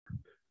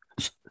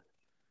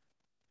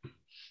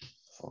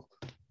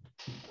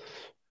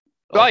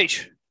Oh,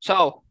 Right,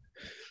 so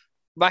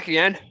back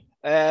again.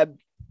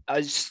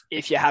 As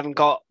if you haven't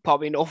got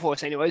probably enough of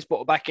us, anyways, but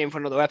we're back in for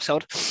another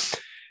episode.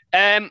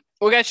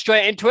 We'll get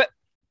straight into it.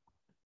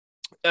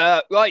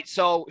 Right,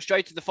 so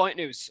straight to the fight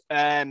news.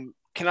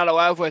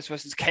 Canelo Alvarez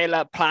versus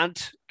Caleb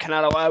Plant.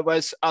 Canelo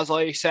Alvarez, as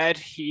I said,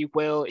 he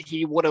wore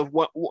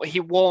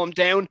him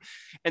down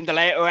in the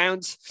later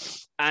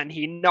rounds, and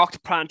he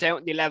knocked Plant out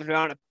in the 11th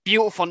round. A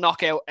beautiful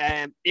knockout.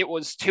 It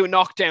was 2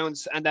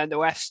 knockdowns, and then the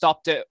ref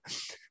stopped it.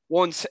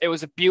 Once it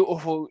was a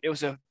beautiful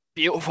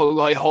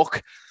right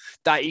hook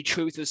that he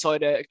threw to the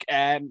side of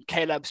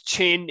Caleb's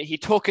chin. He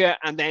took it,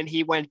 and then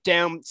he went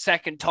down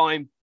second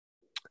time.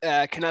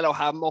 Canelo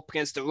had him up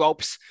against the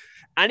ropes,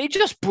 and he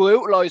just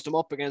brutalized him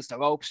up against the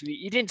ropes.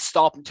 He didn't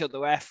stop until the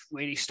ref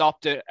really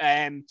stopped it.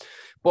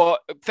 But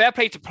fair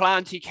play to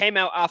Plant. He came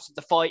out after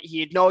the fight.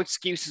 He had no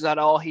excuses at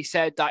all. He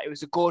said that it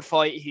was a good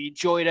fight. He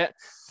enjoyed it,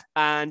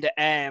 and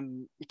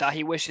that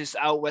he wishes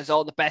Alvarez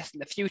all the best in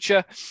the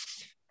future.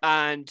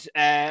 And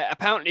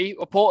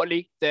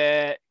reportedly,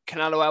 the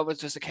Canelo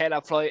Alvarez versus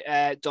Caleb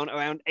fight done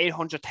around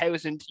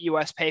 800,000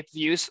 US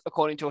pay-per-views,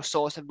 according to a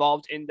source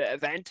involved in the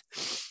event.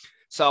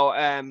 So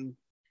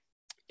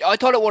I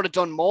thought it would have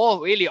done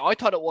more, really. I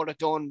thought it would have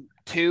done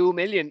 2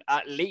 million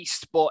at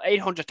least, but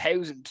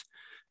 800,000.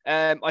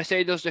 I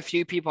say there's a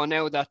few people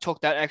now that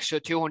took that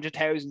extra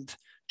 200,000,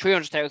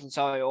 300,000,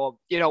 sorry, or,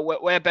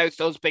 whereabouts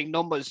those big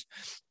numbers,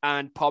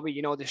 and probably,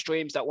 the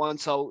streams that weren't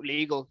so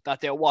legal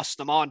that they'll watch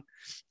them on.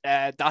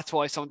 That's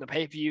why some of the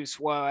pay-per-views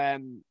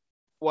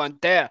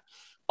weren't there.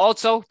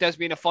 Also, there's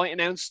been a fight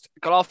announced,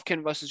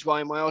 Golovkin versus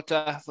Ryan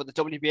Mailata for the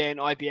WBA and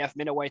IBF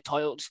middleweight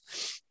titles,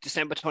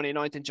 December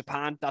 29th in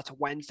Japan. That's a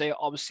Wednesday.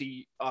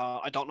 Obviously,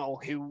 I don't know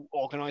who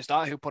organised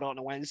that, who put it on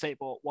a Wednesday,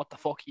 but what the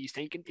fuck he's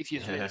thinking? If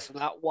you're listening to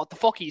that, what the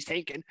fuck he's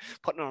thinking?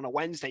 Putting it on a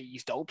Wednesday,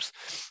 he's dopes.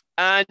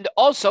 And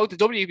also, the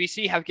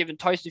WBC have given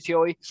Tyson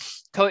Fury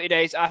 30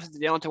 days after the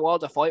Deontay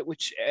Wilder fight,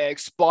 which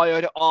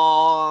expired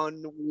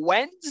on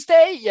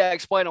Wednesday. Yeah,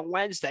 expired on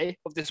Wednesday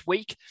of this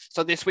week.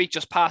 So this week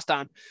just passed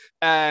on.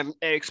 It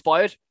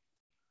expired.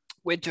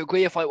 Went to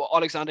agree a fight with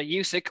Alexander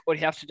Usyk, but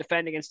he has to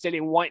defend against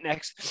Dillian White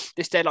next.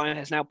 This deadline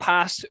has now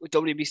passed with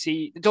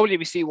WBC. The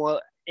WBC will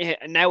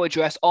now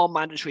address all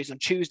mandatories on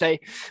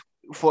Tuesday.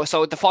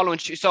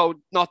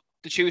 Not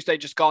the Tuesday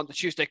just gone, the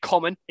Tuesday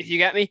coming, if you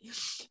get me.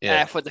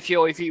 Yeah. For the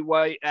Fury v.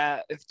 White,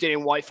 if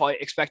Dillian White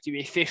fight expected to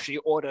be officially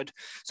ordered.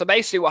 So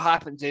basically what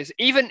happens is,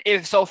 even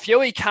if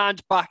Fury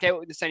can't back out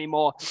with this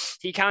anymore,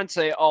 he can't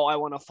say, oh, I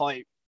want to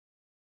fight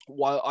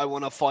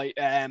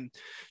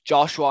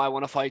Joshua, I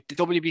want to fight the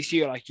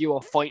WBC. Like, you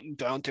are fighting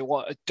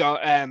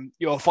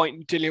you're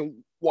fighting Dillian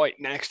White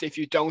next. If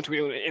you don't, we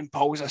will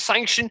impose a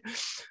sanction.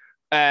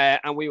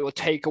 And we will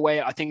take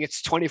away, I think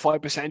it's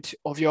 25%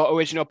 of your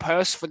original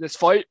purse for this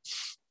fight.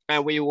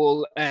 And we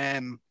will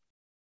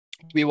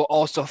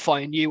also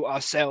fine you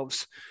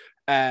ourselves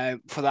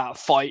for that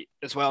fight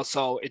as well.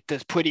 So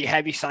there's pretty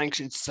heavy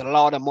sanctions. It's a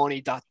lot of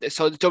money.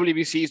 So the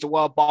WBC is the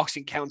World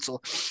Boxing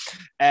Council,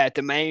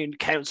 the main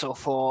council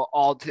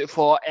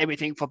for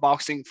everything for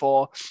boxing,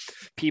 for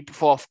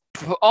people,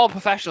 for all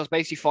professionals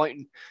basically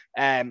fighting.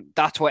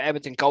 That's where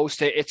everything goes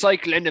to. It's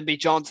like Lyndon B.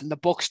 Johnson. The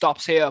buck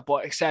stops here,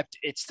 but except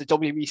it's the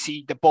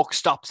WBC. The buck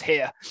stops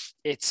here.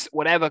 It's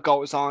whatever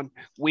goes on.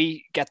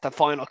 We get the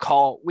final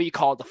call. We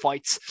call the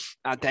fights,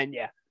 and then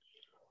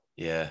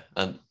Yeah,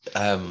 and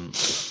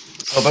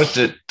about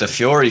the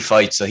Fury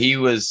fight. So he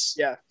was.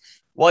 Yeah.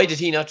 Why did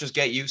he not just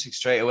get Usyk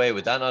straight away?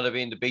 Would that not have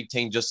been the big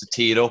thing, just to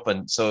tee it up?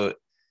 And so,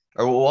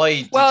 or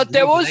why? Well,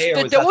 there was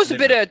a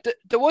bit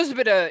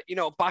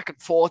of back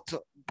and forth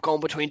going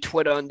between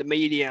Twitter and the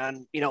media,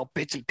 and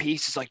bits and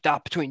pieces like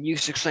that between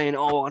Usyk saying,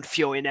 "Oh, on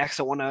Fury next,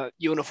 I want to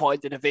unify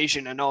the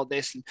division and all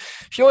this." And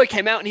Fury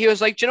came out and he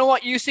was like, "Do you know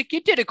what, Usyk,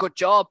 you did a good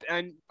job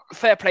and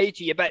fair play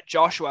to you, bet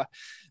Joshua."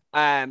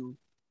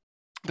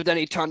 But then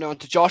he turned on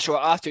to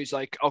Joshua after. He's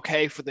like,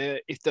 okay,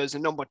 if there's a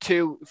number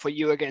 2 for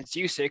you against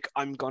Usyk,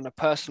 I'm going to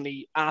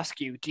personally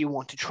ask you, do you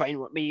want to train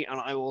with me? And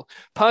I will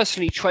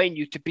personally train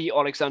you to beat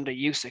Alexander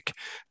Usyk.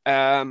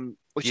 Do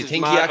you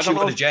think he actually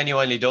would have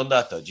genuinely done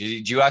that, though? Do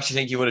you actually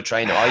think he would have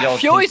trained him? I don't.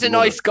 Fury's a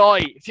nice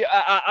guy.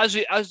 As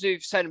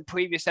we've said in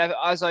previous,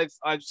 I've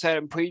said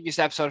in previous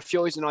episode,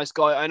 Fury's a nice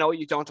guy. I know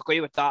you don't agree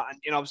with that,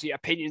 and obviously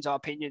opinions are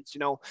opinions,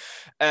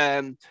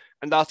 and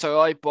that's all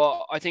right.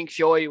 But I think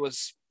Fury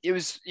was. He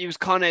was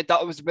kind of,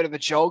 that was a bit of a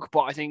joke,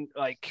 but I think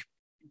like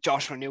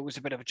Joshua knew it was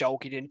a bit of a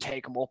joke. He didn't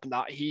take him up in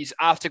that. He's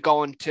after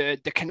going to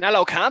the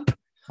Canelo camp,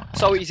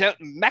 so he's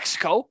out in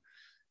Mexico.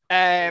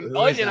 I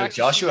didn't actually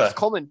Joshua see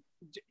coming.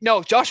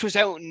 No, Joshua's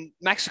out in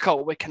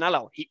Mexico with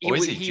Canelo.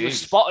 He was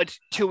spotted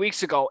 2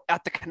 weeks ago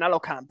at the Canelo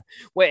camp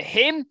with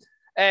him.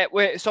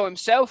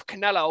 Himself,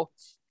 Canelo,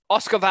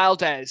 Oscar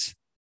Valdez,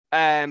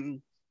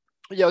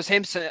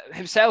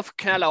 himself,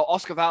 Canelo,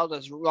 Oscar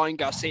Valdez, Ryan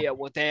Garcia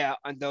were there,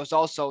 and there was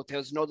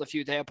another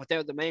few there, but they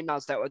were the main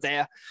lads that were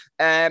there.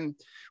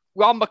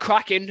 Ron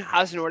McCracken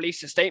hasn't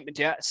released a statement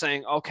yet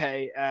saying,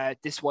 okay,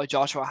 this is why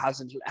Joshua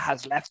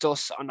has left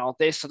us and all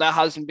this. So that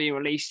hasn't been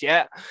released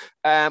yet.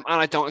 And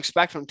I don't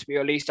expect him to be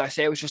released. I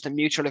say it was just a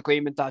mutual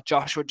agreement that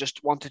Joshua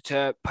just wanted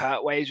to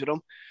part ways with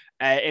him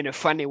in a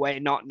friendly way,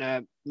 not in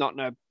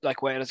a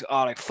like way that's,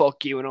 oh, like,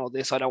 fuck you and all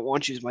this. I don't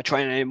want you as my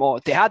trainer anymore.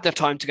 They had their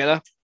time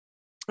together.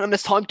 And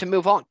it's time to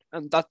move on,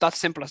 and that's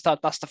simple as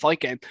that. That's the fight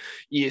game.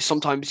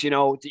 Sometimes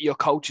your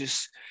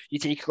coaches, you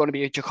think you're going to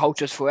be with your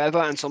coaches forever,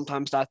 and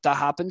sometimes that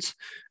happens.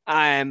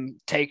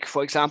 Take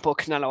for example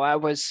Canelo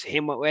Alvarez,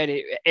 him with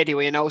Eddie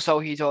Reynoso.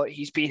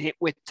 He's been hit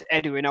with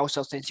Eddie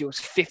Reynoso since he was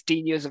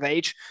 15 years of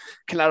age.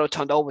 Canelo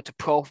turned over to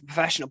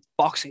professional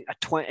boxing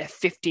at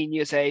 15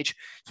 years of age.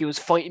 He was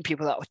fighting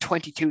people that were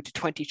 22 to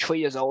 23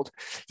 years old.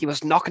 He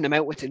was knocking them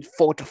out within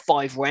 4 to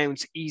 5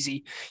 rounds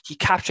easy. He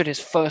captured his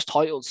first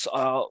titles.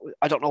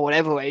 I don't know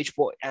whatever age,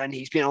 and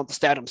he's been on the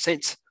stardom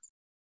since.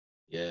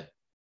 Yeah,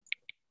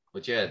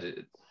 but yeah.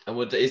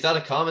 Is that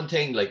a common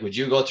thing? Like, would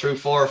you go through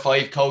 4 or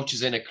 5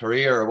 coaches in a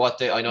career, or what?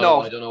 I don't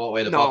know what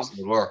way the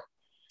boxing would work.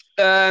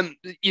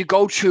 You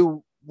go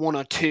through 1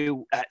 or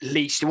 2 at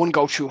least. You wouldn't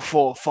go through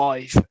 4 or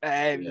 5.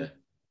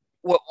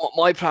 What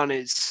my plan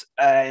is,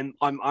 I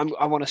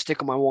want to stick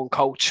with my one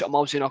coach. I'm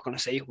obviously not going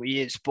to say who he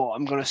is, but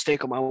I'm going to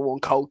stick with my one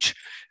coach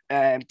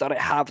that I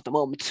have at the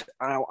moment.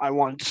 And I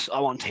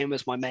want him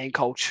as my main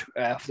coach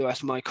for the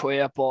rest of my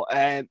career.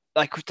 But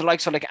like with the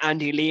likes of like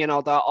Andy Lee and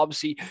all that,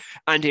 obviously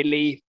Andy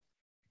Lee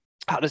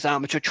had his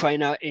amateur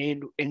trainer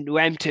in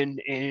Rempton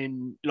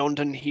in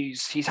London.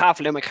 He's half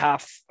Limerick,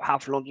 half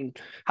London,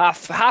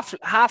 half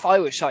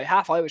Irish,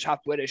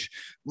 half British,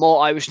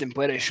 more Irish than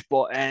British.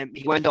 But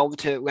he went over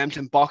to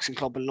Rempton Boxing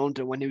Club in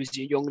London when he was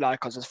a young lad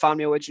because his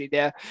family originally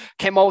there.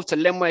 Came over to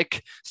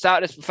Limerick,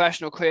 started his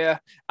professional career.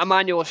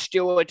 Emmanuel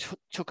Stewart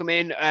took him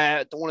in,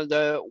 one of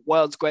the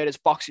world's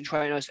greatest boxing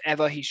trainers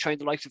ever. He's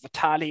trained the likes of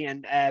Vitali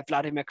and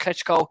Vladimir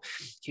Klitschko.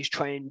 He's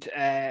trained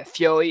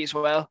Fury as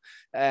well.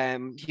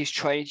 He's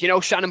trained,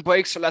 Shannon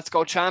Briggs, so Let's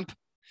Go Champ.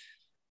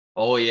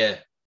 Oh yeah.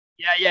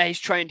 Yeah, he's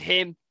trained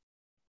him.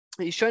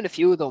 He's trained a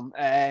few of them,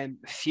 a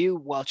few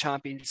world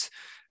champions.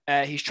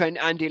 He's trained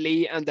Andy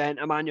Lee, and then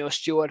Emmanuel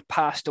Stewart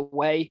passed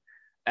away.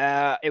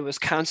 It was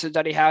cancer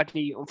that he had.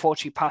 He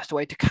unfortunately passed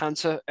away to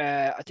cancer.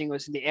 I think it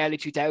was in the early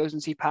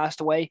 2000s he passed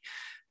away.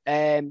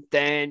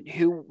 Then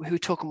who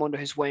took him under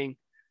his wing?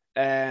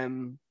 I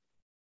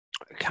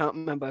can't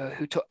remember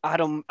who took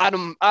Adam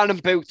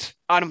Booth.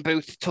 Adam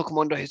Booth took him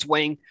under his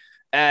wing.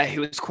 He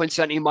was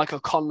coincidentally Michael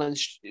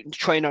Conlan's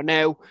trainer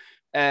now.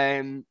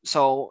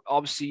 So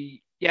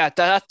obviously, yeah,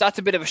 that's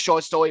a bit of a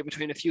short story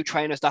between a few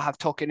trainers that have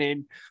taken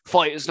in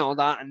fighters and all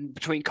that, and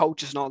between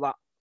coaches and all that.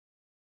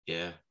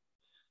 Yeah.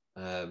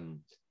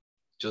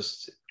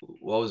 Just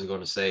what was I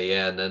going to say?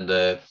 Yeah, and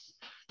then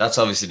that's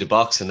obviously the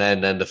boxing,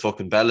 and then the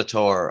fucking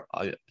Bellator.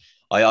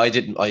 I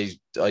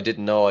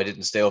didn't know. I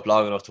didn't stay up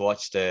long enough to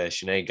watch the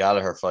Sinead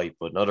Gallagher fight,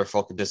 but another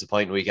fucking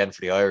disappointing weekend for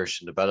the Irish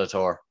in the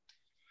Bellator.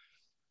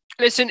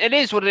 Listen, it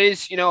is what it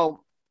is.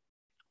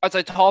 As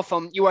I thought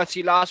from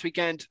UFC last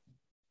weekend,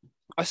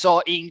 I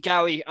saw Ian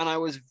Gary, and I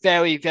was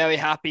very, very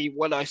happy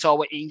when I saw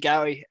with Ian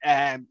Gary.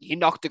 He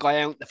knocked the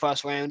guy out in the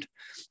first round.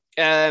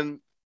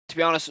 To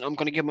be honest, I'm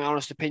going to give my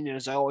honest opinion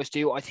as I always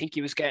do. I think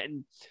he was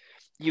getting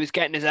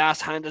his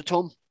ass handed to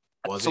him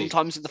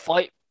sometimes in the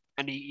fight.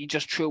 And he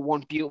just threw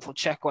one beautiful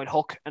check right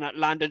hook, and it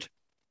landed,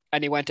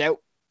 and he went out.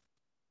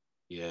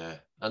 Yeah.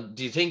 And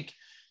do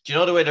you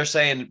know the way they're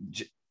saying,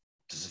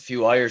 there's a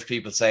few Irish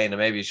people saying that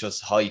maybe it's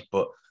just hype,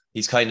 but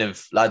he's kind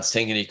of lads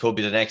thinking he could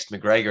be the next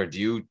McGregor. Do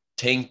you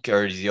think,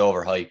 or is he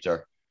overhyped?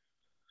 Or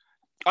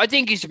I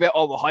think he's a bit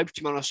overhyped,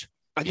 to be honest.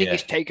 I think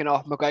he's taken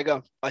off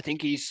McGregor. I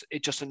think it's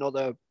just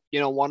another,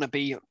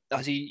 wannabe,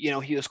 as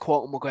he was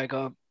quoting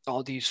McGregor,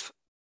 all these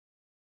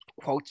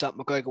quotes that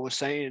McGregor was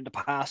saying in the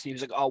past. And he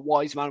was like,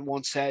 wise man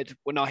once said,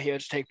 we're not here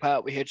to take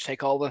part, we're here to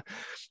take over.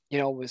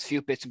 With a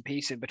few bits and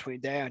pieces in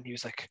between there. And he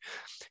was like,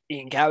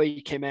 Ian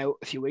Gary came out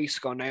a few weeks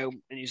ago now,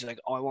 and he's like,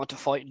 I want to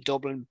fight in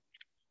Dublin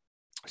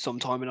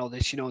sometime and all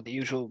this, the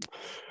usual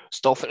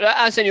stuff.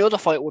 As any other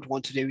fight would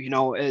want to do,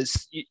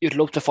 is you'd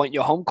love to fight in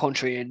your home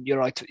country, and you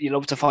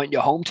love to fight in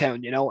your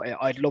hometown.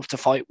 I'd love to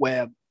fight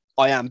where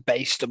I am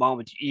based at the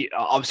moment.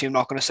 Obviously, I'm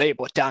not going to say it,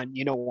 but Dan,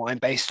 where I'm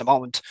based at the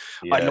moment.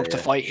 I'd love to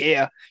fight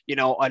here.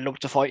 I'd love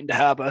to fight in the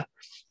Harbour,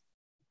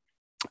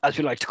 as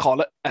we like to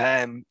call it.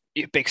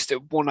 Big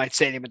one-night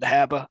stadium in the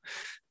Harbour,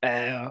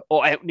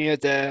 or out near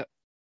the.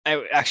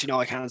 Actually,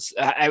 no, I can't.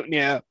 Out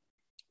near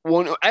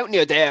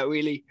there,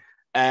 really.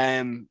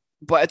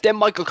 But then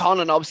Michael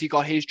Conlan obviously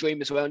got his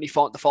dream as well, and he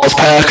fought the Falls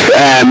Park.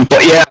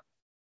 But yeah,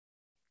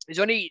 is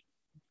there any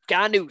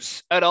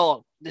news at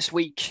all this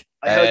week?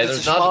 I heard there's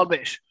a small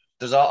bit.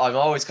 I'm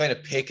always kind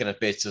of picking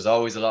at bits. There's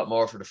always a lot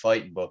more for the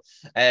fighting, but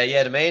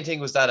the main thing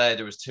was that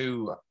there was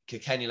 2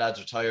 Kilkenny lads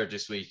retired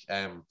this week,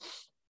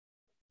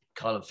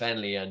 Colin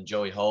Fennelly and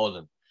Joey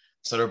Holden.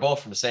 So they're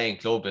both from the same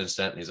club,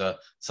 incidentally.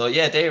 So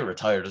yeah, they were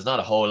retired. There's not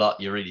a whole lot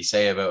you really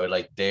say about it.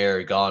 Like,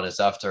 they're gone.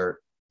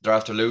 They're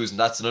after losing.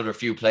 That's another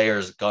few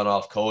players gone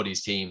off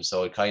Cody's team.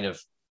 So it kind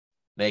of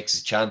makes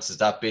his chances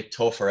that bit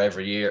tougher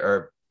every year,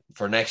 or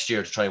for next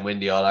year to try and win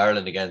the All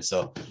Ireland again.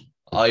 So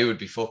I would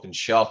be fucking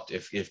shocked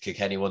if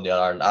Kilkenny won the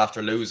All Ireland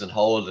after losing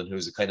Holden,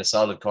 who's a kind of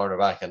solid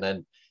cornerback, and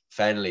then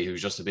Fennelly,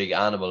 who's just a big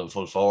animal and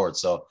full forward.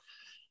 So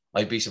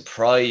I'd be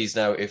surprised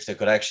now if they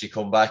could actually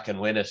come back and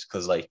win it,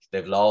 because like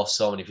they've lost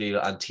so many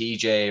people, and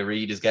TJ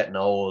Reid is getting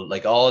old.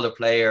 Like all the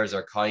players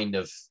are kind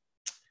of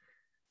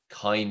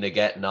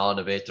getting on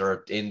a bit.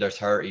 They're in their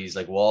 30s.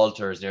 Like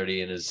Walter is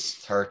nearly in his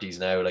 30s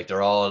now. Like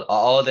they're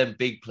all them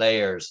big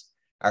players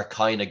are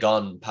kind of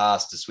gone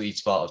past the sweet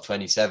spot of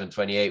 27,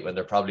 28 when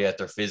they're probably at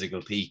their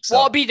physical peak. So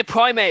what would be the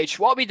prime age?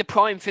 What would be the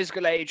prime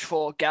physical age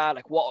for Gar?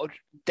 Like what would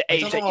the I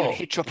age don't that you'd know.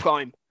 hit your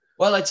prime?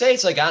 Well, I'd say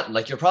it's like Anton.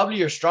 Like you're probably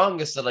your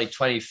strongest at like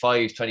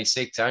 25,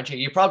 26, aren't you?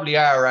 You probably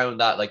are around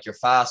that. Like your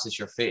fastest,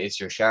 your fittest,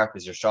 your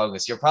sharpest, your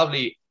strongest. You're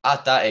probably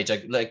at that age.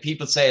 Like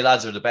people say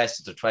lads are the best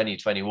at their 20,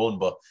 21,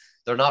 but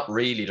they're not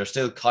really. They're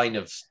still kind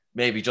of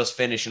maybe just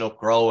finishing up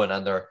growing,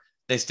 and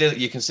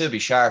you can still be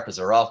sharp as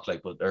a rock,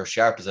 like, but they're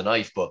sharp as a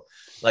knife. But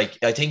like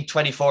I think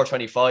 24,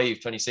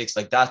 25, 26,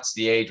 like that's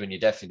the age when you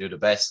definitely do the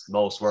best,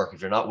 most work. If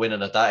you're not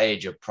winning at that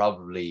age,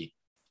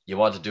 you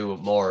want to do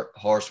more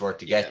horsework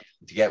to get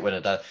winning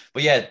at that.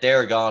 But yeah,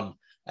 they're gone.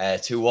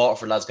 2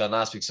 Waterford lads gone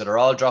last week, so they're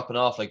all dropping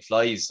off like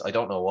flies. I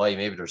don't know why.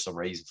 Maybe there's some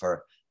reason for it.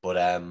 But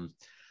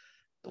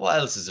what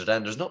else is there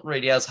then? There's nothing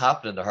really else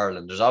happening to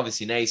hurling. There's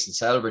obviously Nathan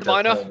Selbert.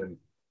 Minor.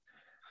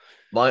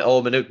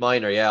 Minute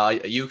Minor, yeah.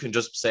 You can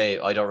just say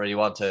I don't really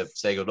want to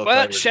say good luck.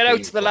 Well, shout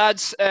out to the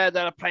lads that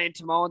are playing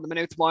tomorrow in the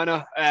Minute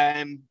Minor.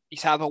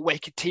 He's have a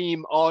wicked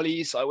team.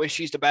 Ollies. I wish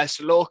he's the best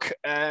of luck.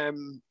 I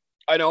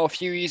know a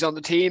few he's on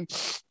the team,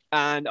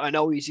 and I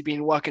know he's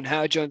been working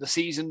hard during the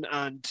season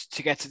and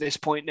to get to this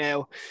point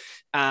now.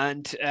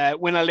 And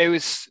win or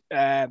lose,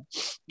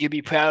 you'll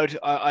be proud.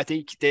 I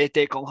think they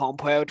come home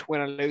proud,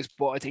 win or lose.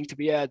 But I think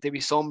there'll be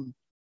some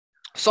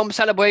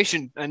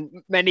celebration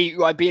and many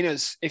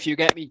Ribenas, if you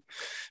get me,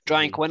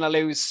 drank win or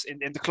lose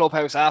in the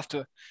clubhouse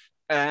after.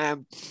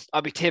 I'll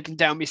be tipping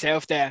down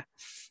myself there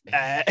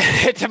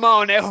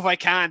tomorrow now if I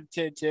can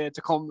to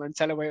come and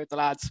celebrate with the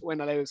lads,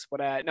 win or lose.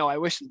 But no, I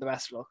wish them the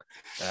best of luck.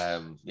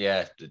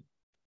 Yeah,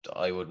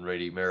 I wouldn't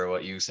really mirror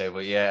what you say,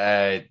 but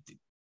yeah,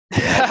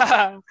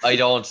 I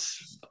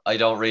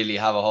don't really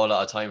have a whole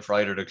lot of time for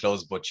either of the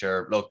clubs. But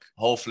sure, look,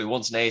 hopefully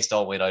once Naas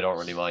don't win, I don't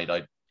really mind.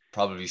 I'd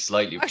probably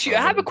slightly. Actually,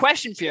 I have a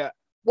question for you.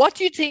 What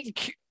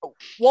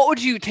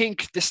would you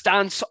think the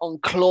stance on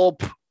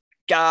club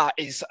Ga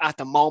is at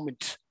the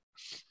moment?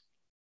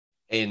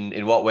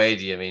 In what way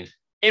do you mean?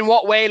 In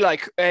what way,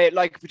 like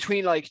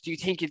between, like, do you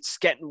think it's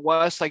getting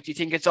worse? Like, do you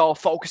think it's all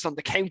focused on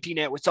the county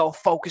now? It's all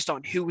focused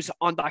on who's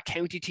on that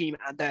county team,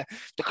 and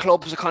the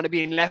clubs are kind of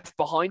being left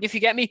behind, if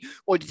you get me?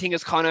 Or do you think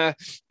it's kind of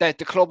that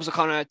the clubs are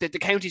kind of, the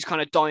county's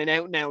kind of dying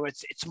out now?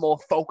 It's more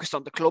focused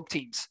on the club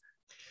teams.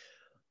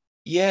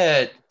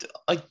 Yeah,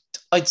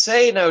 I'd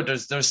say now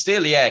there's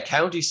still,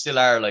 counties still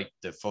are like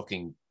the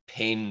fucking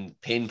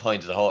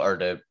pinpoint of the whole, or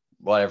the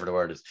whatever the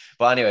word is.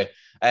 But anyway,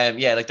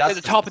 like that's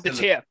the top of the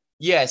tier.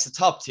 Yeah, it's the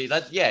top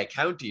tier.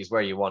 County is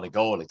where you want to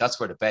go. Like that's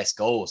where the best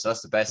goes. So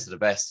that's the best of the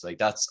best. Like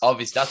that's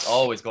obvious. That's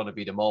always going to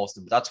be the most.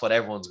 And that's what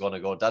everyone's going to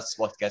go. That's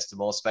what gets the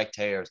most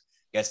spectators,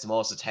 gets the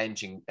most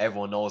attention.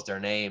 Everyone knows their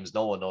names.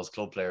 No one knows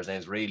club players'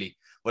 names really.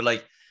 But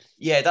like,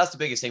 yeah, that's the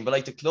biggest thing. But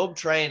like the club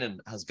training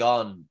has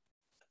gone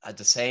at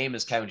the same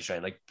as county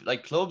training.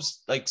 Like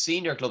clubs, like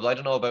senior clubs. I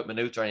don't know about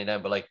Maynooth or any of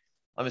them, but like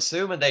I'm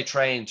assuming they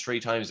train 3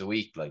 times a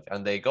week. Like,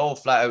 and they go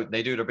flat out. And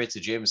they do their bits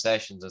of gym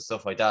sessions and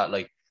stuff like that.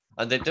 Like.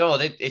 And they don't.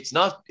 It's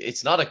not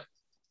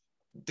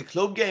the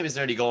club game is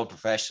nearly going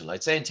professional.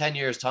 I'd say in 10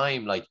 years'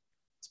 time, like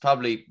it's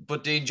probably,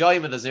 but the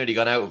enjoyment has nearly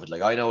gone out of it.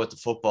 Like I know with the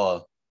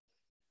football,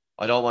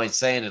 I don't mind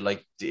saying it.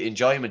 Like the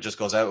enjoyment just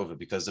goes out of it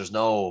because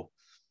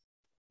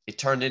it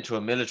turned into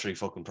a military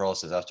fucking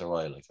process after a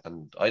while. Like,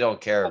 and I don't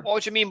care.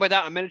 What do you mean by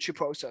that? A military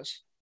process?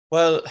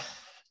 Well,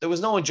 there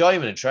was no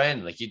enjoyment in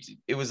training. Like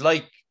it was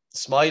like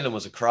smiling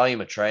was a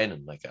crime at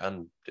training, like,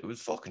 and it was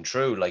fucking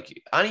true. Like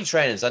any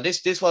trainings, and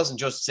this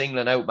wasn't just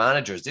singling out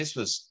managers. This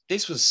was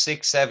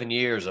 6-7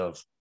 years of,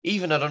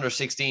 even at under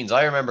 16s.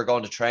 I remember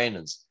going to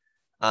trainings,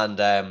 and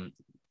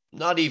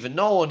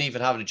no one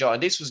even having a job.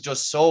 And this was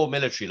just so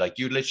military. Like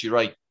you literally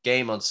write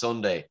game on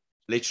Sunday.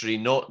 Literally,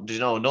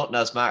 nothing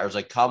else matters.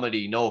 Like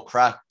comedy, no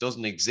crack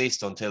doesn't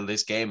exist until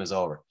this game is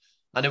over.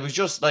 And it was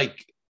just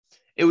like,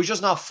 it was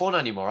just not fun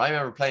anymore. I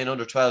remember playing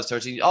under 12s,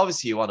 13.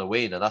 Obviously, you want to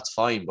win, and that's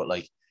fine, but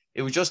like,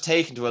 it was just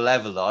taken to a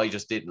level that I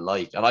just didn't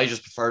like. And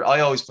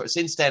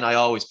since then, I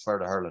always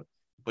preferred hurling.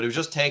 But it was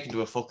just taken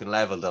to a fucking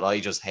level that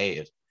I just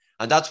hated.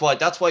 And that's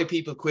why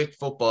people quit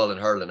football and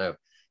hurling now,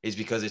 is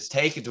because it's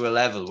taken to a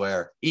level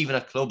where, even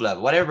at club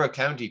level, whatever a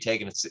county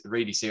taking it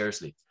really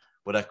seriously,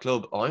 but at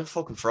club, I'm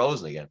fucking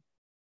frozen again.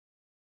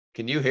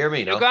 Can you hear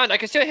me? You're No. grand. I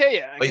can still hear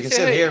you. Oh, you can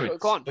still hear me.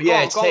 Go on. But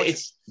yeah, Go on.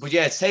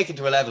 it's taken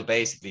to a level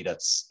basically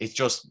it's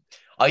just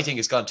I think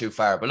it's gone too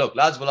far. But look,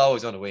 lads will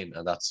always want to win,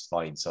 and that's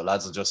fine. So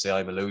lads will just say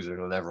I'm a loser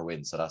who'll never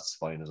win, so that's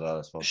fine as well,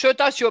 I suppose. Sure,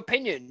 that's your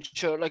opinion.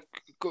 Sure, like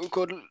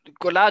good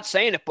lad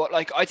saying it, but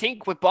like I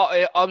think with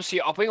obviously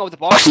I'll bring up the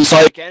boxing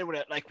side again with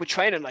it. Like with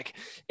training, like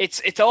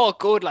it's all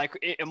good. Like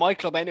in my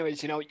club,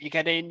 anyways, you know, you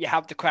get in, you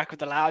have the crack with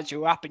the lads,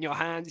 you're wrapping your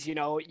hands, you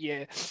know,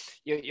 you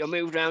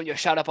move around, you're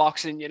shadow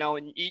boxing, you know,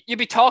 and you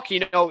be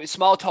talking, you know,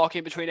 small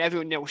talking between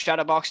everyone, you know,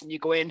 shadow boxing. You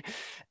go in,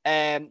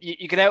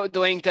 you get out of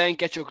the ring, then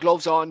get your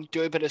gloves on,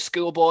 do a bit of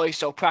schoolboy,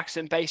 so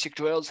practicing basic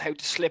drills, how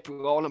to slip,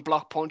 roll, and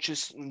block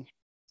punches, and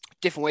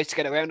different ways to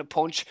get around a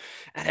punch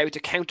and how to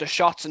counter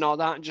shots and all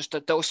that, and just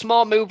those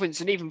small movements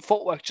and even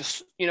footwork,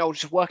 just, you know,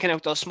 just working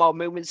out those small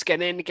movements,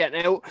 getting in,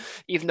 getting out,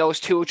 even those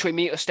 2 or 3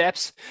 meter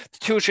steps, the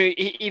 2 or 3,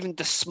 even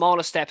the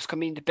smallest steps can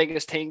mean the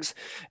biggest things.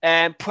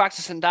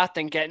 Practicing that,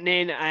 then getting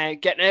in,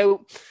 getting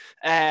out,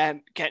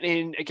 getting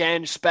in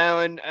again,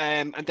 sparring,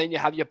 and then you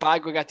have your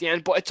bag rig at the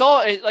end. But it's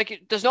all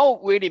like there's no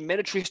really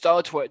military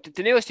style to it.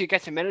 The nearest you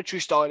get to military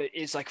style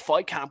is like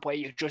fight camp, where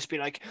you just be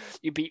like,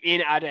 you'd be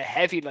in at a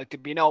heavy, like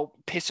there'd be no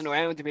pissing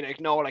around, to be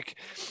like, no, like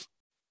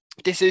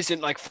this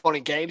isn't like fun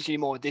and games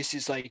anymore. This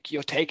is like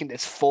you're taking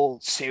this full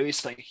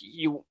serious. Like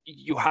you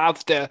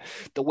have the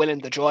will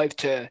and the drive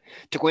to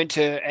go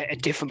into a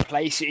different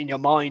place in your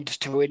mind,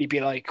 to really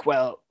be like,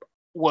 well,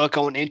 we're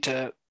going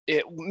into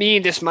it. Me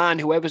and this man,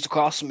 whoever's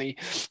across from me,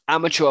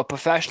 amateur or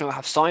professional,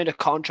 have signed a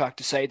contract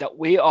to say that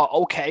we are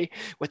okay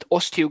with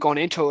us two going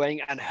into a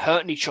ring and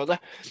hurting each other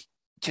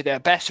to the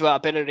best of our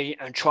ability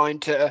and trying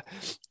to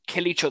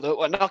kill each other,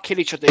 well, not kill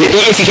each other,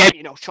 if you get,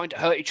 you know, trying to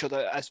hurt each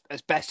other as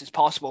best as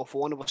possible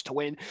for one of us to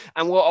win,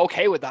 and we're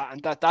okay with that,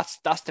 and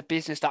that's the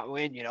business that we're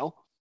in, you know.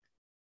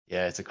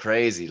 Yeah, it's a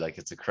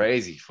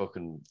crazy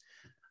fucking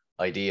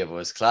idea, but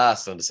it's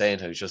class on the same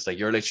time. It's just like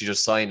you're literally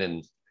just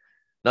signing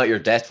not your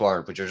death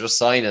warrant, but you're just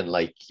signing,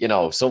 like, you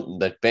know, something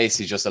that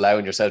basically just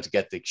allowing yourself to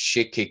get the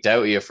shit kicked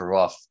out of you for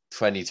what,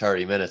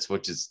 20-30 minutes,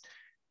 which is,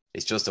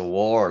 it's just a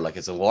war. Like,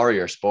 it's a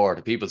warrior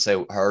sport. People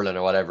say hurling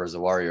or whatever is a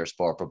warrior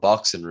sport, but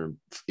boxing and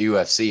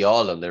UFC,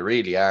 all of them, they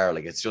really are.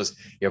 Like, it's just,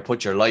 you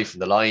put your life in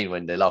the line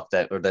when they lock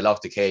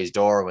the cage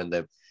door,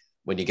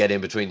 when you get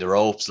in between the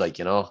ropes, like,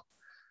 you know.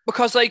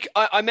 Because like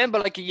I remember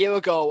like a year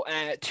ago,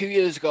 2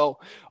 years ago,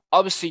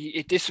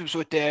 obviously this was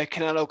with the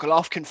Canelo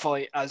Golovkin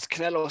fight. As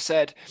Canelo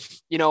said,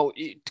 you know,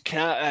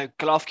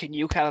 Golovkin,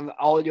 you can have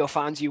all your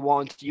fans you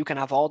want, you can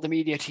have all the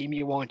media team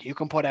you want, you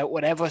can put out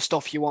whatever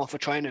stuff you want for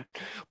training,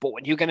 but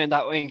when you get in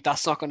that ring,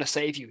 that's not going to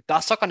save you.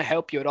 That's not going to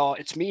help you at all.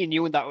 It's me and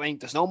you in that ring.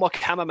 There's no more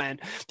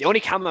cameramen. The only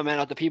cameramen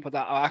are the people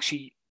that are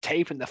actually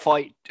taping the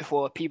fight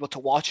for people to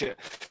watch it.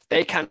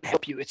 They can't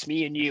help you. It's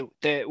me and you.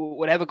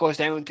 Whatever goes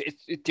down,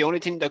 the only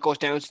thing that goes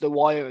down to the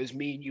wire is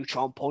me and you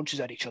throwing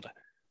punches at each other.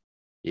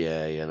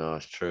 Yeah, you know,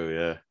 it's true.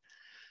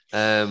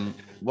 Yeah.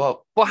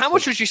 Well, how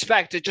much would you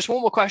respect? Just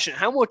one more question.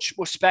 How much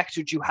respect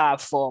would you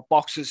have for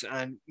boxers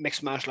and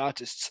mixed martial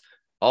artists?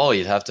 Oh,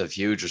 you'd have to have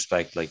huge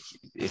respect. Like,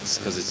 it's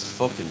because it's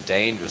fucking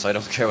dangerous. I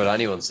don't care what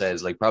anyone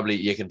says. Like,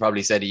 you can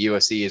probably say the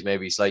UFC is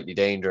maybe slightly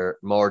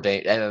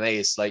MMA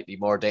is slightly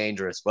more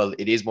dangerous. Well,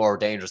 it is more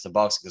dangerous than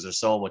boxing because there's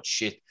so much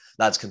shit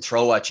lads can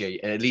throw at you.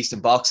 And at least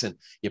in boxing,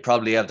 you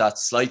probably have that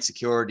slight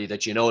security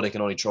that you know they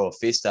can only throw a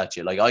fist at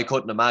you. Like, I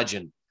couldn't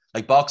imagine.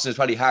 Like, boxing is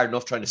probably hard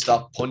enough trying to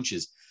stop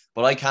punches,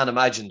 but I can't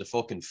imagine the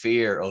fucking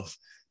fear of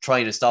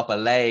trying to stop a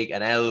leg,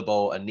 an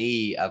elbow, a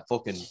knee, a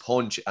fucking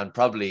punch, and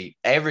probably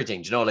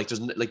everything. Do you know, like,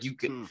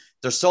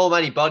 there's so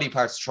many body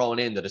parts thrown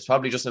in that it's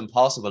probably just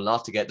impossible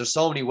not to get. There's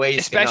so many ways,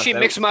 especially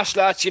mixed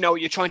martial arts. You know,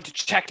 you're trying to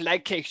check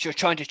leg kicks, you're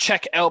trying to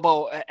check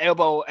elbow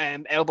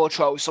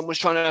throws. Someone's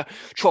trying to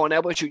throw an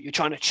elbow at you, you're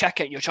trying to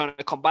check it, you're trying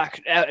to come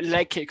back.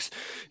 Leg kicks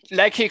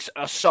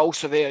are so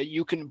severe.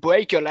 You can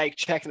break your leg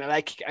checking a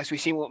leg kick, as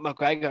we've seen with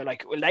McGregor.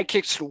 Like, leg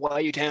kicks can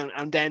weigh you down,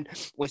 and then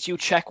once you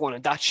check one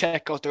and that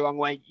check goes the wrong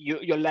way,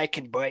 your leg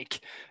can break.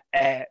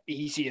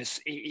 Easy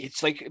as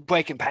it's like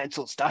breaking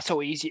pencils. That's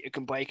how easy it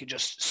can break and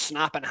just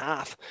snap in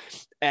half,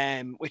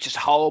 which is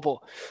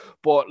horrible.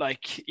 But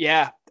like,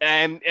 yeah,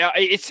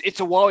 it's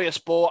a warrior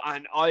sport,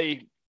 and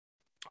I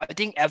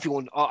think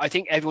everyone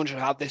should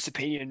have this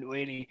opinion,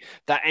 really,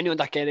 that anyone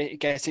that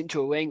gets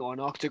into a ring or an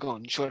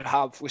octagon should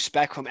have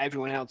respect from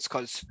everyone else,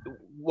 because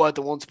we're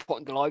the ones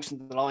putting the lives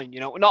in the line, you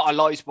know, not our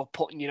lives, but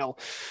putting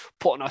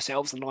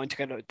ourselves in line to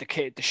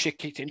get the shit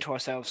kicked into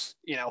ourselves,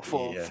 you know,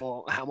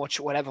 for how much,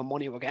 whatever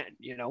money we're getting,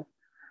 you know.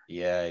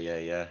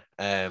 Yeah.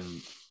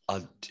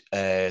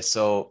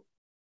 So.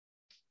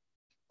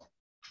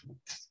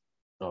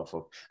 Oh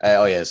fuck!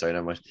 Oh yeah, sorry,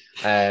 never mind.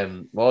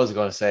 What was I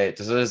going to say?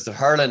 There's the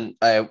hurling.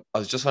 I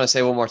was just want to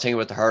say one more thing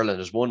about the hurling.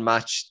 There's one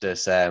match that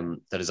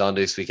is on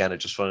this weekend. I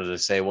just wanted to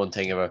say one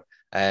thing about.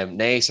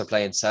 Naas are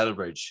playing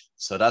Celbridge,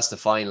 so that's the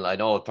final. I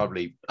know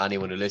probably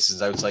anyone who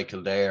listens outside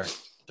Kildare,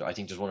 I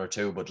think there's one or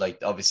two, but like,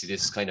 obviously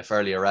this is kind of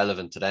fairly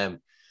irrelevant to them.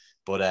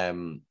 But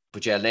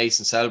yeah, Naas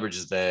and Celbridge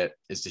is the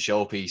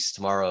showpiece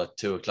tomorrow at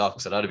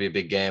 2:00, so that'll be a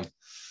big game.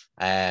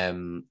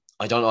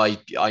 I don't know.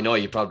 I know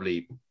you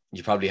probably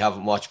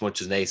haven't watched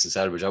much of Naas and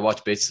Selbridge. I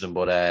watched bits of them,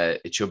 but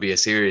it should be a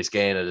serious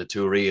game of the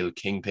two real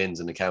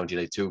kingpins in the county,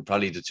 like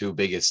probably the two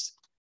biggest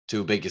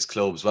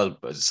clubs. Well,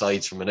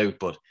 aside from Maynooth,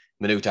 but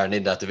Maynooth aren't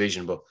in that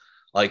division. But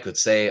I could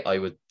say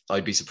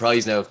I'd be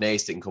surprised now if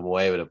Naas didn't come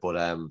away with it. But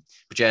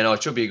yeah, no,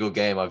 it should be a good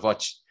game. I've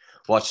watched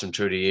them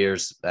through the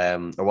years,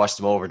 or watched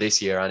them over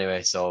this year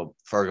anyway. So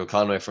Fergal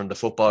Conway from the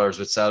footballers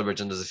with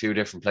Selbridge, and there's a few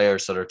different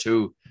players. So they're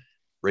two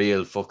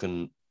real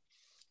fucking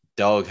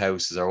dog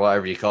houses or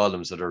whatever you call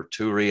them. So there are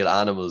two real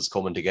animals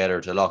coming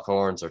together to lock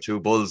horns, or two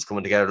bulls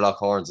coming together to lock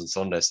horns on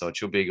Sunday. So it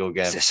should be a good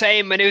game. It's the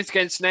same Maynooth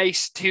against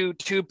Naas,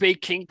 two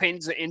big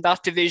kingpins in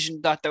that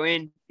division that they're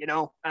in,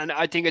 and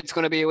I think it's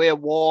going to be a real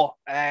war,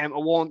 a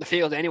war on the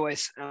field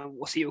anyways.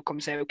 We'll see who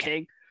comes out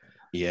king.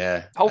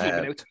 Yeah. Hopefully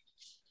Maynooth.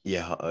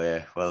 Yeah. Oh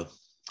yeah. Well,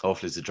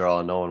 hopefully it's a draw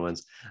and no one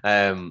wins.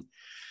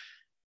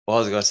 What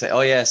was I going to say?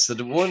 Oh yeah. So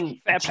the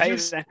one. Fair play.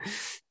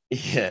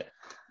 Yeah.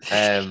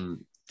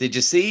 Did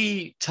you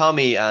see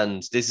Tommy?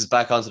 And this is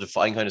back onto the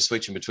fight, kind of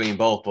switching between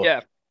both. But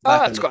yeah,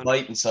 back on the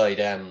fighting side,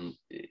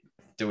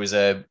 there was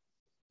a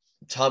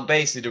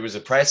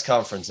press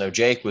conference. Now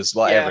Jake was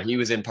whatever, he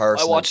was in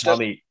person. I watched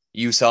Tommy,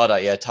 you saw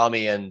that, yeah?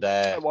 Tommy and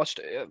I watched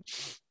it. Yeah.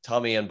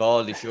 Tommy and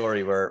Baldy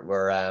Fury were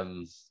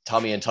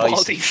Tommy and Tyson.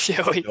 Baldy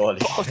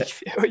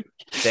Fury.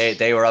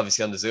 They were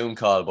obviously on the Zoom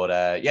call,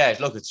 but yeah,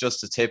 look, it's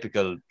just a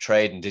typical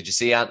trading. Did you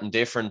see anything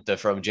different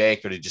from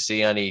Jake, or did you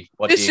see any?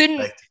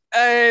 Listen,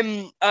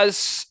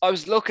 as I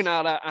was looking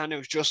at it, and it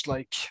was just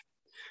like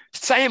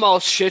same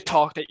old shit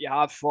talk that you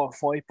have for a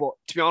fight. But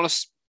to be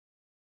honest,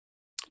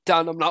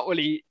 Dan, I'm not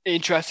really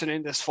interested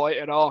in this fight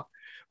at all.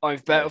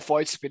 I've better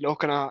fights to be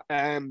looking at.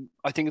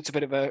 I think it's a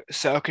bit of a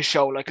circus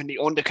show, like in the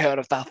undercard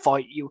of that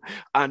fight.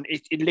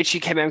 It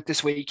literally came out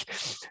this week.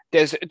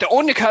 There's the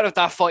undercard of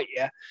that fight.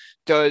 Yeah,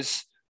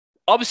 there's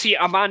obviously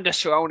Amanda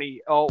Cerrone,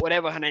 or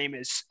whatever her name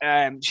is.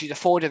 She's a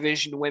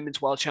 4-division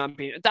women's world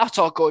champion. That's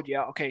all good.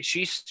 Yeah, okay.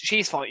 She's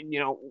fighting.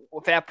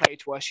 Fair play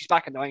to her. She's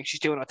back in the ring.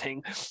 She's doing her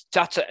thing.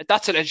 That's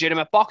a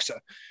legitimate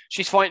boxer.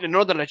 She's fighting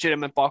another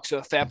legitimate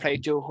boxer. Fair play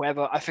to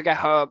whoever. I forget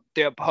her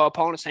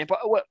opponent's name, but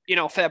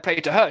fair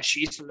play to her.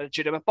 She's a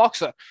legitimate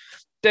boxer.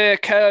 The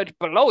card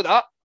below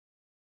that,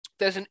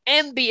 there's an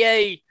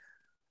NBA.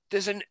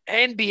 There's an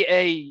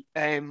NBA,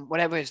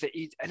 whatever it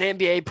is, an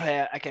NBA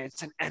player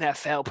against an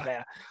NFL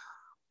player.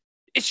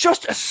 It's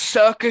just a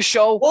circus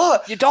show.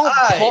 What? You don't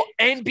put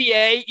an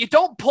NBA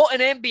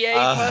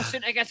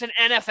person against an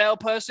NFL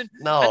person,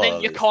 and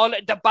then you call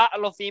it the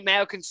battle of the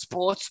American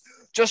sports.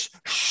 Just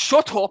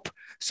shut up.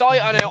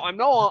 Sorry, I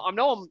know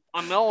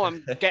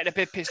I'm getting a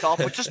bit pissed off,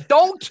 but just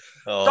don't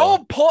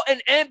put an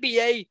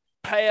NBA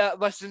player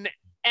versus an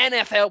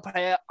NFL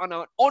player on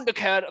an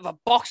undercard of a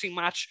boxing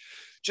match.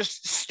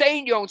 Just stay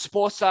in your own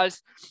sports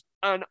size,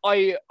 and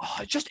it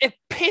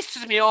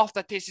pisses me off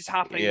that this is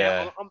happening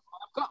now.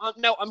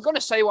 I'm going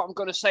to say what I'm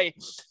going to say,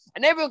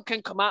 and everyone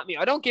can come at me.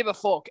 I don't give a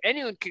fuck.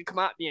 Anyone can come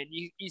at me, and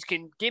you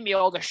can give me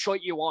all the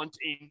shit you want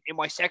in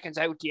my seconds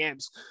out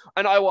DMs,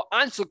 and I will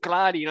answer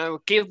gladly, and I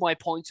will give my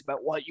points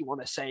about what you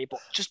want to say, but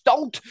just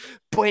don't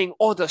bring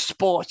other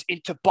sports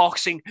into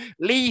boxing.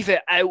 Leave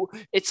it out.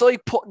 It's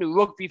like putting a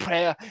rugby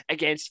player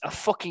against a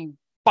fucking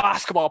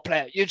basketball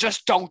player. You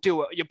just don't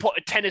do it. You put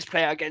a tennis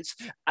player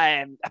against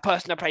a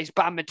person that plays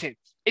badminton.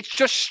 It's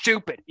just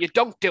stupid. You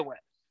don't do it.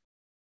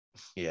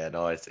 Yeah,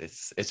 no,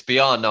 it's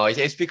beyond. No,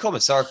 it's become a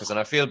circus, and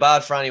I feel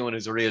bad for anyone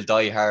who's a real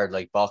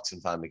diehard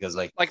boxing fan, because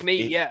like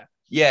me,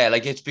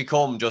 like it's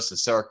become just a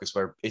circus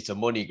where it's a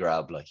money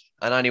grab,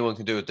 and anyone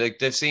can do it.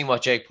 They've seen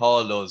what Jake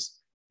Paul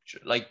does,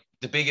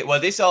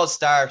 this all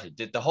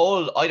started. The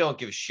whole, I don't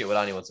give a shit what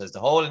anyone says. The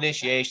whole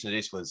initiation of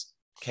this was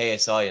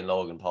KSI and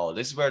Logan Paul.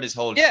 This is where this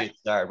whole shit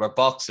started, where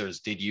boxers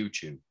did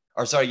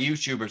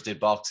YouTubers did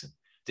boxing.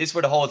 This is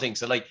where the whole thing.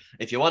 So,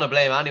 if you want to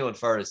blame anyone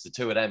for it, it's the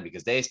two of them,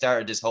 because they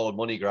started this whole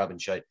money grabbing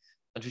shit.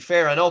 And to be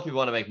fair, I know people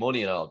want to make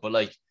money and all,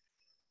 but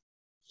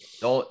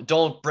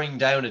don't bring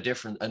down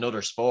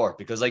another sport,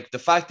 because the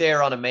fact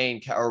they're on a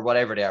main card, or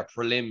whatever they are,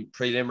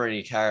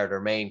 preliminary card or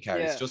main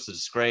card, it's just a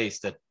disgrace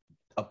that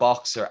a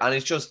boxer, and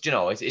it's just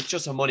it's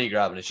just a money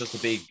grab, and it's just a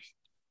big.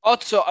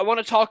 Also, I want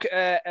to talk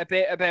a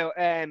bit about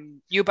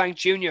Eubank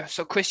Jr.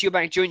 So Chris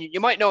Eubank Jr. You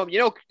might know him.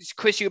 It's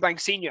Chris Eubank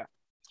Sr.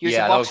 He was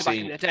a boxer back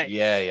in the day.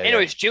 Yeah.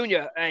 Anyways,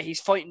 Junior,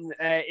 he's fighting,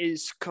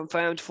 is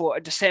confirmed for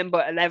a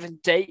December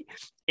 11th date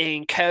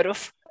in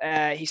Cardiff.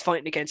 He's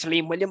fighting against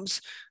Liam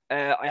Williams.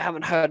 I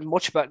haven't heard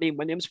much about Liam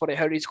Williams, but I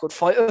heard he's a good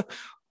fighter.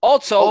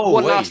 Also,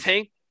 last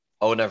thing.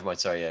 Oh, never mind.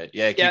 Sorry.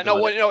 Yeah.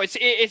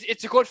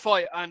 It's a good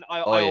fight, and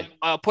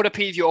I'll put a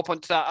preview up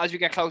onto that as we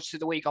get closer to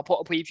the week. I'll put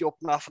a preview up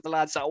on that for the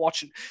lads that are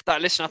watching, that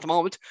are listening at the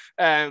moment.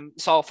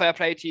 So fair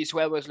play to you,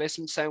 whoever's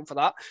listening, sound for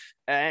that.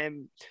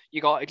 You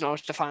got to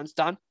acknowledge the fans,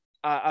 Dan.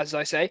 As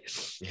I say.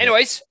 Yeah.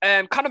 Anyways,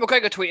 Conor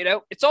McGregor tweeted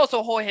out, it's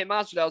also Jorge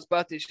Masvidal's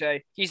birthday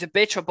today. He's a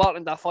bitch for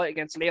bottling that fight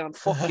against Leon.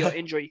 Fuck your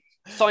injury.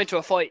 Signed to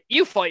a fight.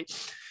 You fight.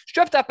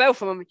 Strip that belt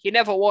from him. He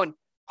never won.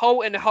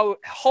 Hoe in a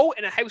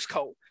house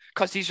coat.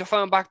 Because he's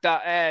referring back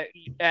that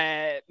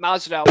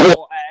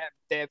Masvidal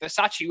the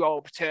Versace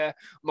robe to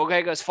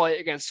McGregor's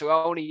fight against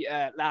Cerrone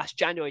last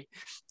January.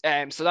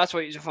 So that's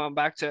what he's referring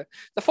back to.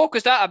 The fuck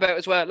was that about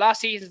as well?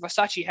 Last season's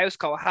Versace house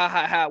call, ha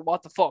ha ha,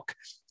 what the fuck?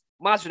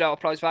 Masvidal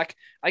replies back,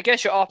 I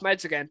guess you're off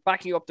meds again,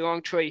 backing up the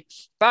wrong tree.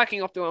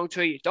 Backing up the wrong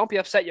tree. Don't be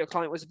upset your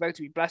client was about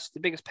to be blessed with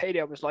the biggest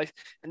payday of his life,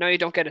 and now you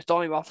don't get a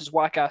dime off his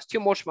whack ass.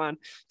 Too much, man,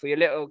 for your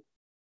little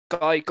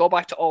guy. Go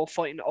back to old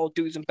fighting old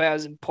dudes and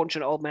bears and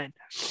punching old men.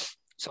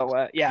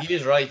 So, yeah. He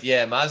is right,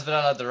 yeah.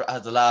 Masvidal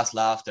had the last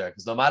laugh there,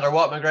 because no matter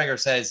what McGregor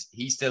says,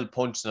 he still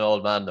punched an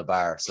old man in the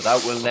bar. So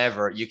that will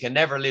never, you can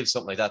never live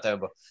something like that down.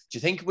 But do you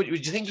think, would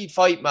you think he'd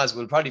fight Masvidal?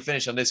 We'll probably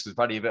finish on this because it's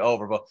probably a bit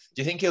over, but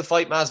do you think he'll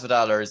fight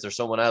Masvidal, or is there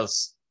someone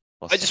else?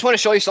 I just want to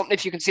show you something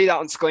if you can see that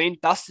on screen.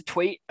 That's the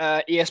tweet.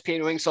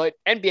 ESPN ringside.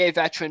 NBA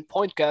veteran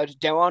point guard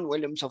Deron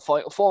Williams will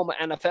fight a former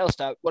NFL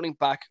star running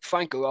back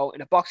Frank Gore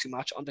in a boxing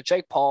match on the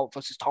Jake Paul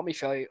versus Tommy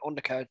Fury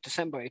undercard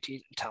December 18th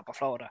in Tampa,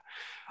 Florida.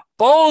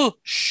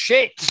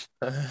 Bullshit.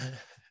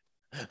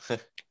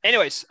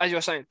 Anyways, as you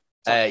were saying.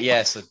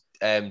 So,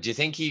 do you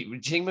think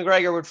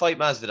McGregor would fight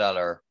Masvidal,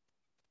 or?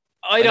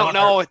 I don't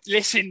know.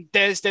 Listen,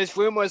 there's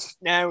rumors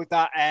now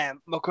that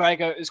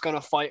McGregor is going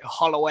to fight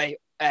Holloway,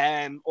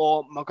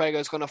 or McGregor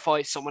is going to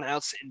fight someone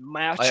else in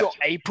March or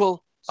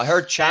April. I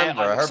heard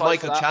Chandler. I heard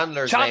Michael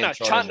Chandler's name.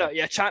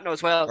 Chandler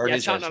as well. Yeah,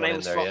 Chandler name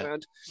was floating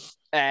around.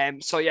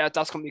 So yeah,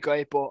 that's going to be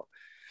great. But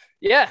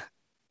yeah.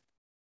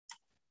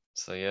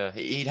 So yeah,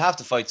 he'd have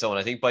to fight someone.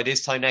 I think by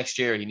this time next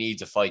year, he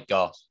needs a fight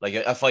got. Like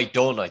a fight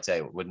done, I'd say,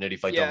 would nearly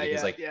fight done,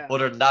 because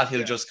other than that,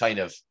 he'll just kind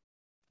of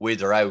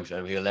wither out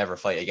and he'll never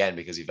fight again,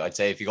 because I'd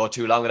say if you go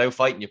too long without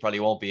fighting, you probably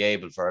won't be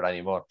able for it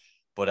anymore.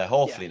 But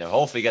hopefully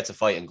he gets a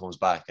fight and comes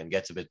back and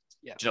gets a bit,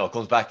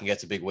 comes back and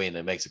gets a big win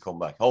and makes a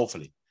comeback.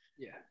 Hopefully.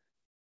 Yeah.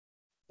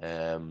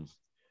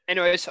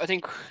 Anyways, I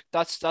think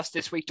that's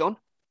this week done.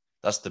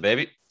 That's the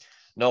baby.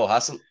 No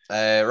hassle.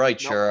 Right,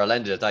 sure. I'll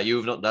end it at that. You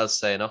have nothing else to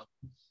say, no?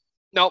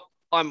 No,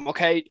 I'm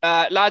okay.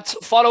 Lads,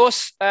 follow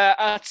us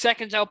at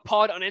Seconds Out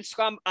Pod on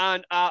Instagram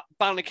and at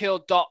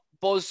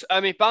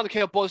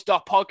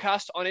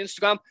BoundTheKillBuzz.podcast on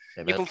Instagram.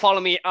 Amen. You can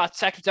follow me at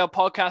Seconds Out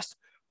Podcast,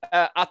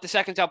 at the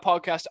Seconds Out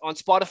Podcast on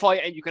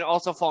Spotify, and you can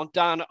also find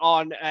Dan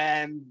on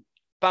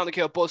Bound the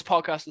Kill Buzz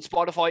Podcast on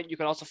Spotify. You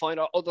can also find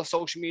our other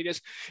social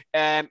medias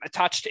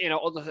attached in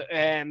our other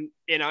in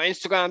our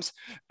Instagrams.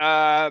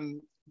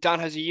 Dan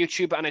has a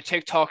YouTube and a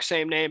TikTok,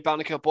 same name, Bound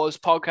the Kill Buzz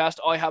Podcast.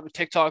 I have a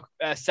TikTok,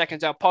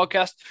 Seconds Out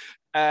Podcast.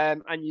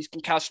 And you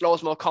can catch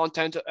loads more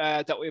content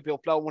that we'll be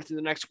uploading within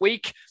the next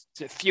week.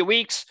 It's a few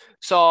weeks.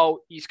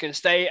 So you can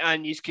stay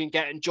and you can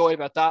get enjoy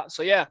about that.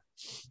 So yeah.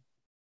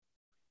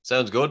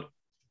 Sounds good.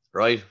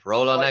 Right.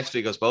 Roll on next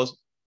week, I suppose.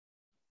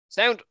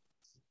 Sound.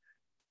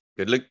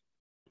 Good luck.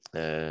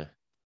 No,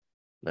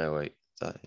 wait.